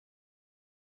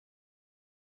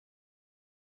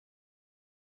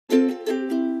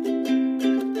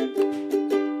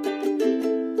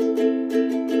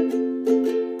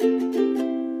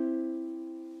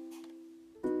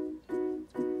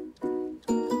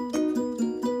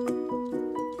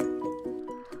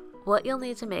What you'll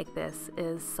need to make this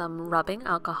is some rubbing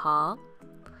alcohol,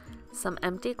 some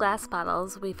empty glass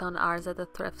bottles, we found ours at the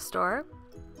thrift store,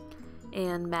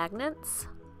 and magnets,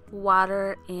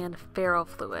 water, and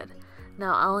ferrofluid.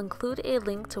 Now I'll include a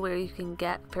link to where you can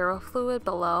get ferrofluid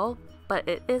below, but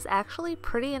it is actually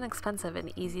pretty inexpensive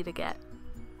and easy to get.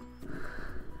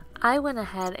 I went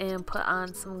ahead and put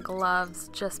on some gloves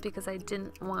just because I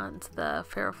didn't want the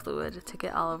ferrofluid to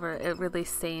get all over it. It really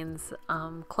stains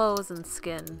clothes and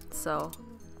skin, so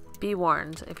be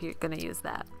warned if you're going to use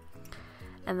that.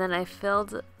 And then I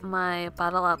filled my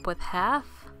bottle up with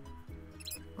half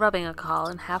rubbing alcohol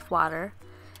and half water,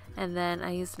 and then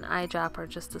I used an eyedropper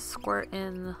just to squirt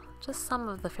in just some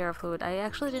of the ferrofluid. I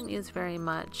actually didn't use very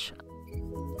much.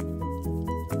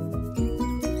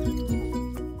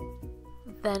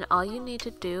 Then all you need to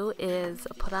do is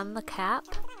put on the cap,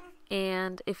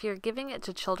 and if you're giving it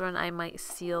to children, I might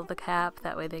seal the cap,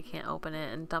 that way they can't open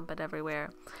it and dump it everywhere.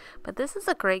 But this is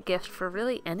a great gift for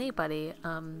really anybody,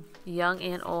 young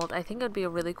and old. I think it would be a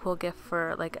really cool gift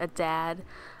for like a dad,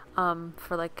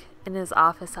 for like in his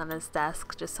office on his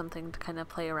desk, just something to kind of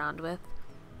play around with.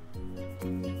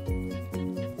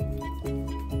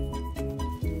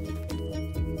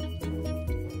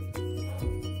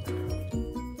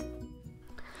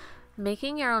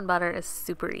 Making your own butter is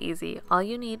super easy. All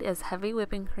you need is heavy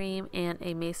whipping cream and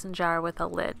a mason jar with a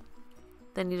lid.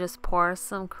 Then you just pour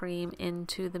some cream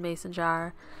into the mason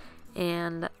jar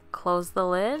and close the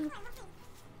lid.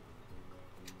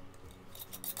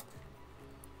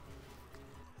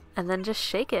 And then just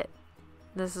shake it.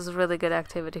 This is a really good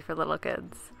activity for little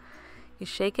kids. You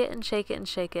shake it and shake it and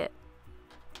shake it.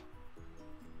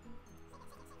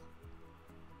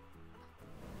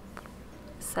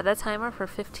 Set a timer for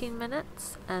 15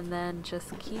 minutes and then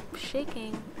just keep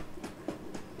shaking.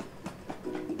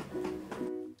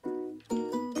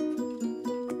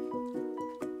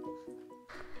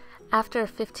 After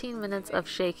 15 minutes of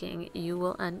shaking, you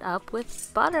will end up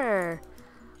with butter.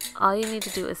 All you need to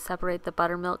do is separate the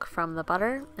buttermilk from the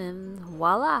butter and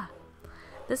voila!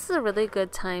 This is a really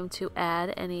good time to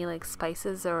add any like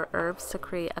spices or herbs to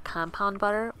create a compound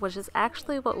butter, which is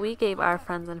actually what we gave our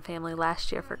friends and family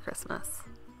last year for Christmas.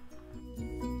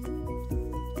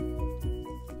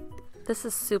 This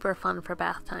is super fun for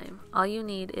bath time. All you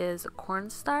need is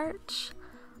cornstarch,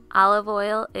 olive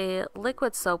oil, a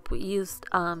liquid soap. We used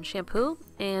shampoo,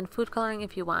 and food coloring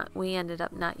if you want. We ended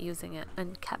up not using it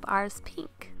and kept ours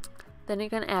pink. Then you're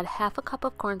going to add half a cup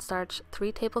of cornstarch,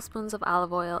 3 tablespoons of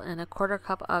olive oil, and a 1/4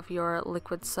 cup of your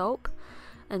liquid soap,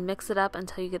 and mix it up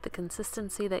until you get the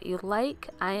consistency that you like.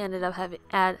 I ended up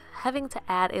having to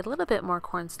add a little bit more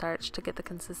cornstarch to get the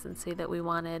consistency that we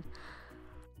wanted.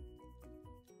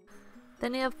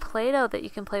 Then you have Play-Doh that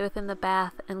you can play with in the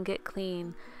bath and get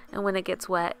clean. And when it gets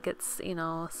wet, it gets, you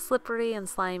know, slippery and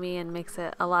slimy and makes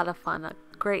it a lot of fun, a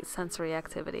great sensory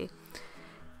activity.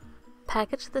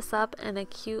 Package this up in a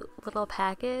cute little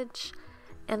package,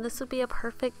 and this would be a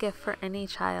perfect gift for any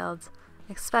child,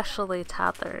 especially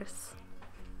toddlers.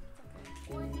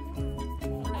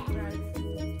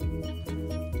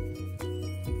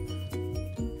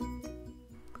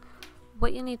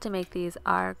 What you need to make these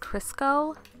are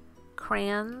Crisco,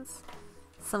 crayons,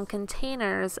 some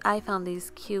containers. I found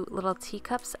these cute little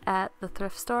teacups at the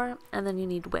thrift store, and then you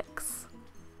need wicks.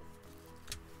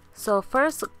 So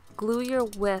first, glue your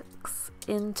wicks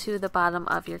into the bottom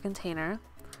of your container,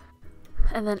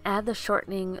 and then add the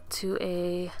shortening to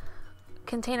a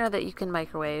container that you can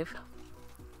microwave.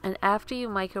 And after you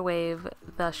microwave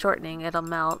the shortening, it'll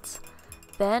melt.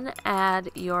 Then add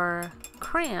your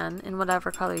crayon in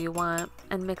whatever color you want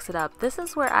and mix it up. This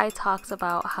is where I talked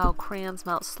about how crayons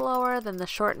melt slower than the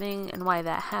shortening and why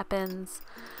that happens.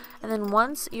 And then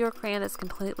once your crayon is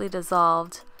completely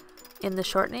dissolved in the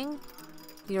shortening,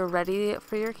 you're ready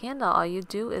for your candle. All you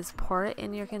do is pour it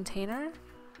in your container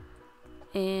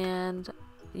and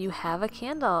you have a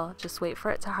candle. Just wait for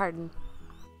it to harden.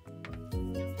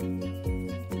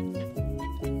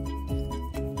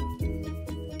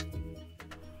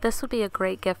 This would be a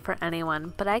great gift for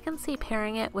anyone, but I can see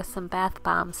pairing it with some bath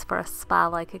bombs for a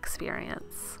spa-like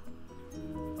experience.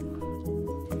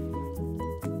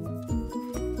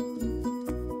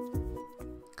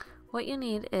 What you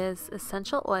need is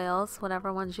essential oils,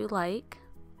 whatever ones you like,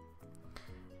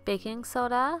 baking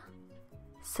soda,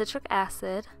 citric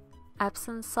acid,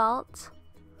 Epsom salt,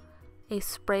 a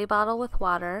spray bottle with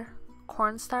water,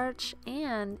 cornstarch,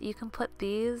 and you can put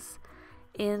these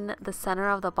in the center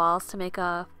of the balls to make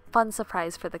a fun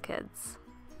surprise for the kids.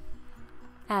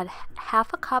 Add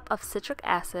half a cup of citric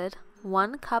acid,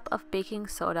 1 cup of baking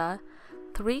soda,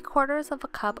 3/4 of a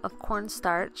cup of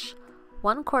cornstarch,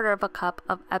 1/4 of a cup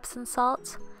of Epsom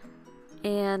salt,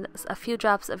 and a few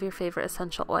drops of your favorite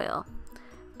essential oil.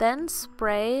 Then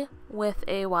spray with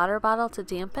a water bottle to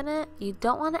dampen it. You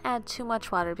don't want to add too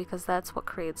much water because that's what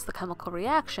creates the chemical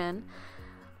reaction.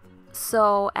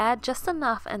 So add just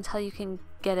enough until you can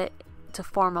get it to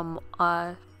form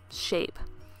a shape.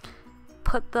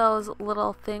 Put those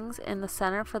little things in the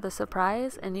center for the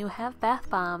surprise and you have bath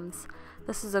bombs.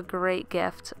 This is a great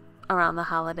gift around the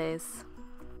holidays.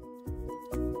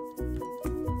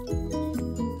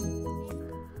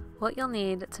 What you'll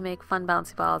need to make fun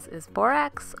bouncy balls is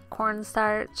borax,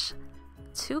 cornstarch,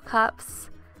 2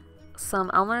 cups, some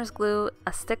Elmer's glue,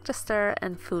 a stick to stir,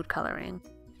 and food coloring.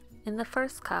 In the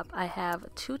first cup I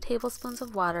have 2 tablespoons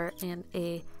of water and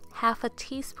a half a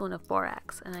teaspoon of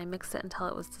borax, and I mixed it until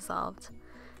it was dissolved.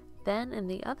 Then in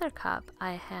the other cup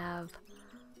I have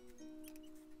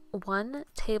 1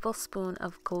 tablespoon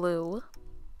of glue,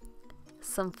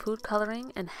 some food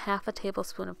coloring, and half a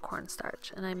tablespoon of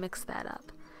cornstarch, and I mixed that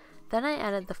up. Then I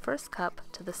added the first cup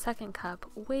to the second cup,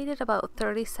 waited about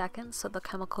 30 seconds so the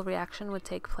chemical reaction would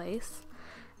take place,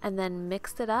 and then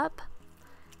mixed it up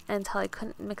until I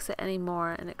couldn't mix it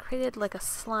anymore, and it created like a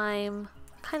slime,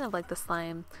 kind of like the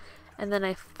slime. And then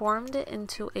I formed it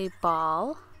into a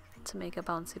ball to make a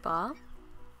bouncy ball.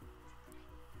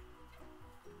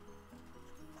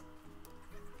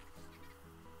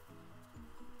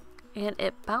 And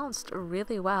it bounced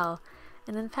really well.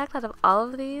 And in fact, out of all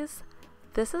of these,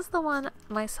 this is the one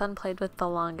my son played with the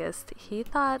longest. He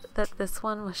thought that this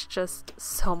one was just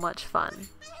so much fun.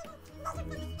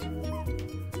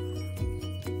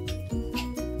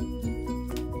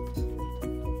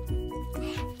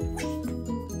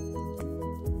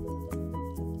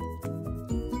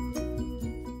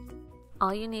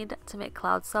 All you need to make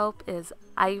cloud soap is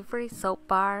ivory soap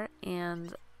bar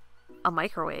and a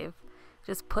microwave.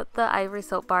 Just put the ivory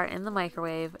soap bar in the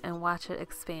microwave and watch it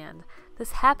expand.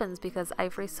 This happens because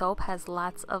ivory soap has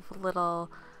lots of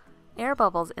little air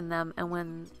bubbles in them, and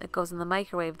when it goes in the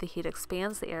microwave, the heat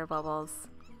expands the air bubbles.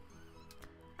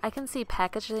 I can see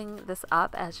packaging this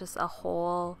up as just a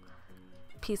whole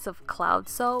piece of cloud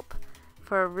soap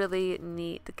for a really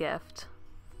neat gift.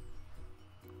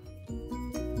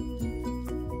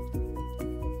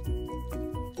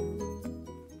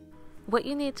 What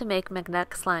you need to make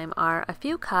magnetic slime are a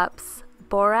few cups,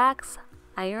 borax,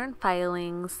 iron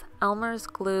filings, Elmer's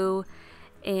glue,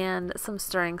 and some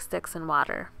stirring sticks and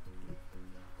water.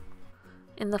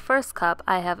 In the first cup,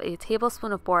 I have a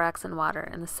tablespoon of borax and water.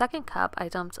 In the second cup, I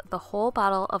dumped the whole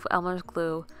bottle of Elmer's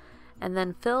glue and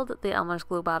then filled the Elmer's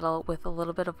glue bottle with a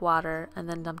little bit of water and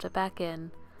then dumped it back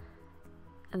in.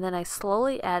 And then I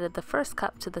slowly added the first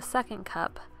cup to the second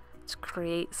cup to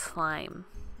create slime.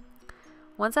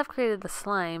 Once I've created the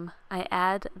slime, I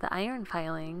add the iron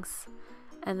filings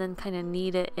and then kind of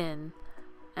knead it in.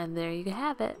 And there you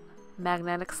have it,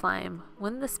 magnetic slime.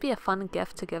 Wouldn't this be a fun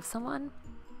gift to give someone?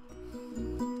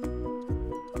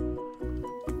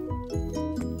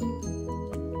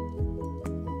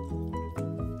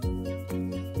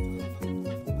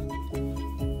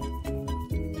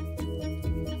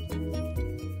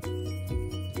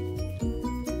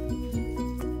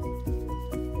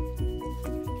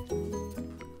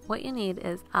 What you need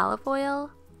is olive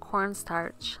oil,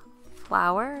 cornstarch,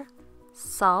 flour,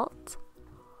 salt,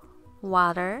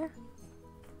 water,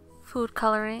 food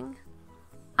coloring,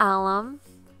 alum,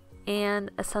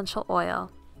 and essential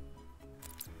oil.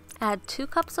 Add 2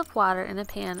 cups of water in a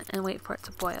pan and wait for it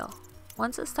to boil.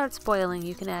 Once it starts boiling,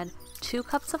 you can add 2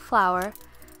 cups of flour,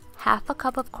 half a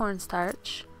cup of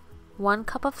cornstarch, 1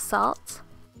 cup of salt,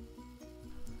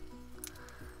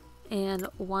 and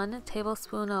 1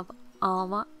 tablespoon of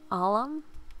alum,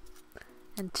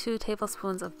 and 2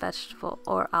 tablespoons of vegetable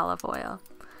or olive oil.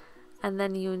 And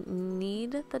then you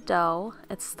knead the dough.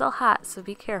 It's still hot, so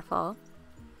be careful.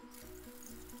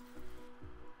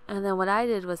 And then what I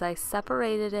did was I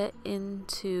separated it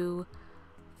into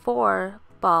 4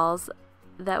 balls.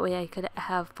 That way I could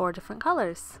have 4 different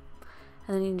colors.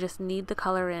 And then you can just knead the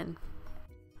color in.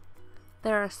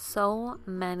 There are so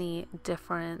many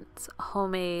different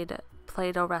homemade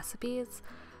Play-Doh recipes.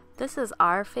 This is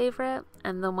our favorite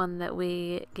and the one that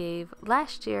we gave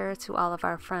last year to all of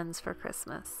our friends for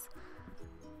Christmas.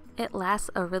 It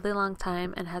lasts a really long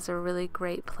time and has a really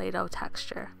great Play-Doh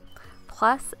texture.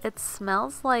 Plus, it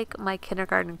smells like my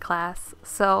kindergarten class,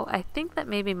 so I think that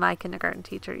maybe my kindergarten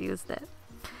teacher used it.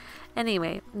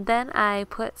 Anyway, then I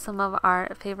put some of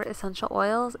our favorite essential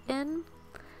oils in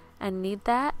and knead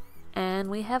that, and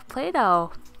we have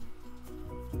Play-Doh.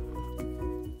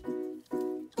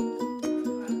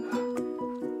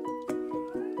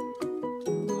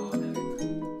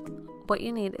 What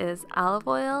you need is olive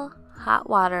oil, hot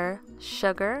water,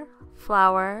 sugar,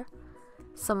 flour,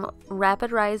 some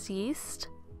rapid rise yeast,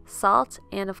 salt,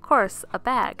 and of course a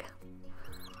bag.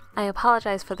 I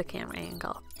apologize for the camera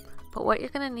angle, but what you're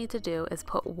going to need to do is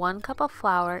put 1 cup of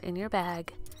flour in your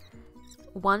bag,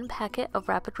 1 packet of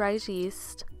rapid rise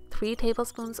yeast, 3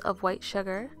 tablespoons of white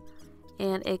sugar,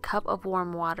 and a cup of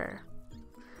warm water.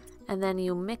 And then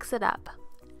you mix it up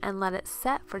and let it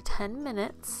set for 10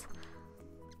 minutes.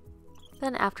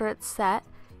 Then after it's set,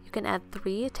 you can add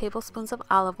 3 tablespoons of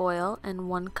olive oil and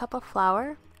 1 cup of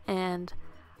flour and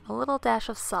a little dash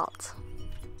of salt.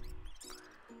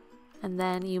 And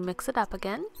then you mix it up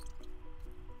again.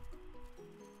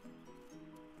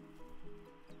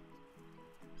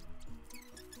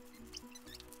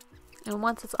 And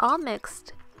once it's all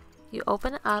mixed, you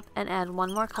open it up and add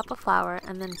 1 more cup of flour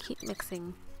and then keep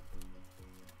mixing.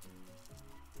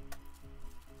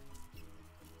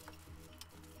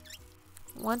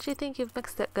 Once you think you've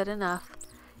mixed it good enough,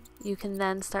 you can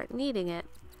then start kneading it,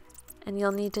 and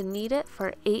you'll need to knead it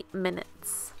for 8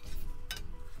 minutes.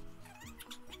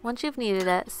 Once you've kneaded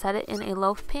it, set it in a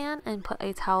loaf pan and put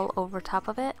a towel over top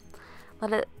of it.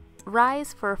 Let it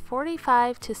rise for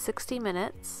 45 to 60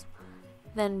 minutes,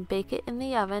 then bake it in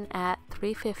the oven at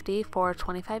 350 for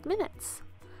 25 minutes.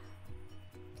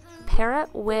 Pair it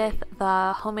with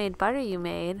the homemade butter you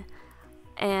made,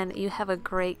 and you have a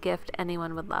great gift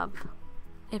anyone would love.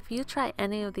 If you try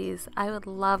any of these, I would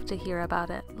love to hear about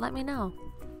it. Let me know.